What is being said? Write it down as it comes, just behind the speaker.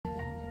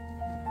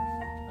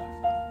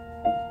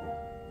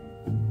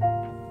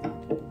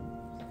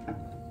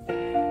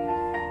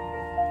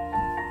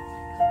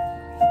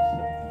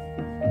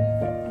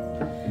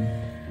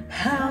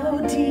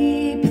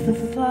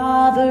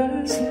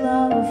Father's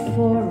love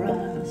for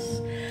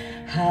us,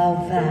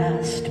 how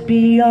vast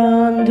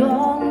beyond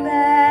all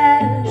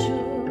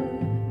measure,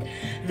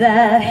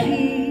 that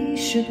He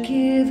should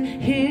give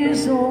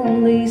His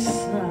only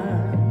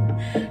Son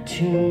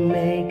to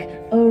make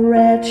a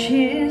wretch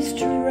His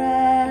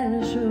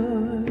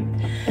treasure.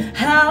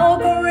 How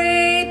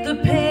great the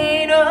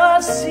pain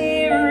of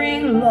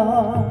searing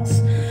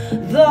loss!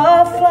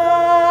 The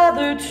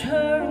Father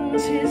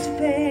turns His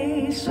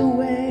face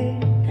away,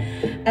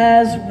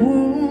 as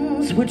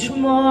wounds which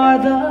mar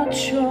the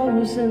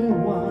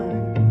chosen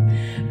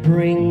one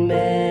bring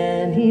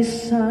many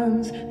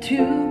sons to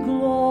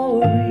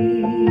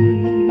glory.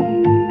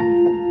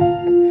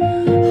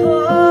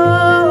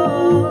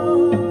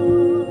 Oh,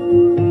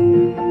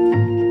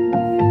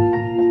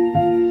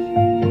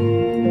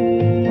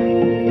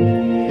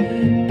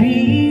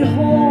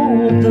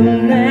 behold the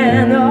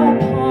man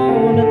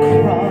upon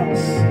a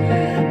cross,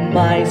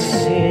 my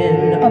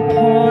sin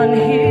upon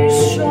His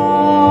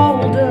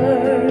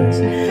shoulders.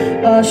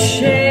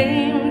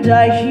 Ashamed,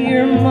 I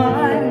hear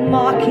my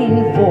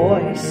mocking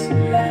voice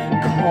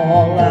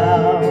call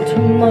out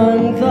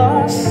among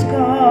the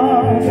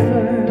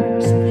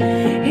scoffers.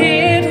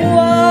 It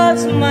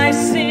was my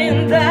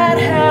sin that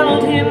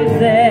held Him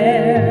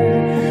there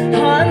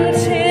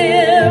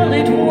until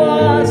it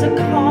was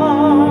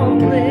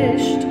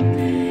accomplished.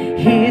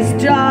 His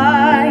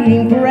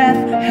dying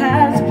breath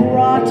has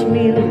brought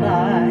me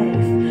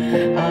life.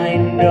 I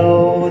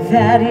know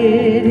that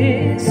it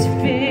is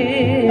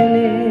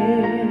finished.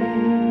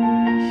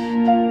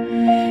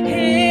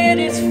 It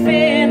is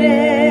finished.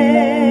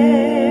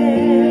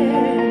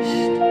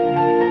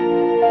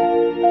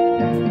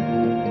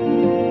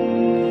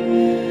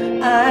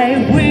 I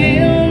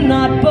will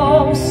not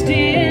boast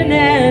in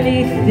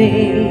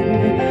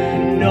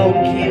anything, no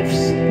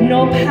gifts,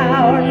 no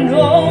power,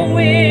 no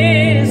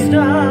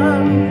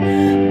wisdom,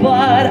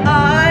 but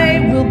I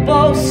will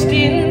boast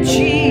in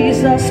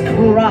Jesus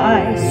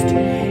Christ,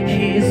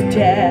 His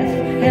death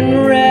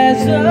and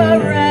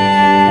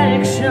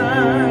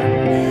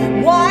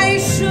resurrection. Why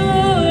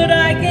should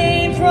I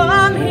gain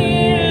from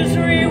His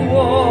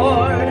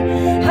reward?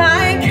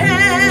 I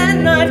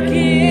cannot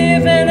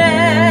give an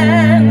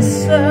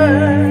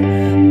answer,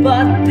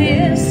 but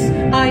this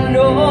I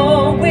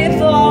know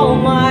with all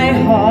my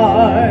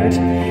heart: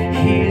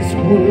 His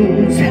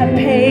wounds have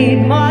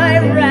paid my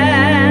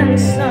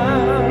ransom.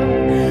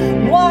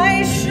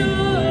 Why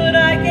should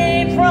I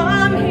gain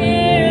from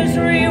His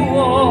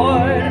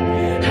reward?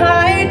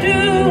 I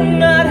do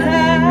not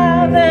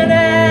have an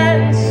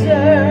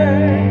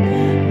answer,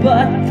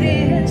 but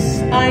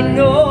this I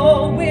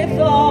know with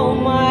all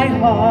my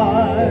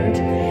heart: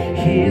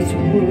 His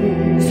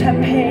wounds have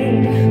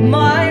paid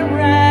my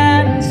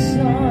ransom.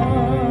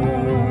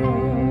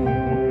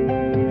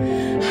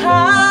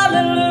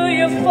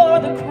 Hallelujah for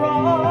the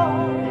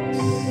cross.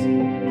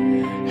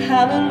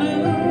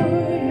 Hallelujah.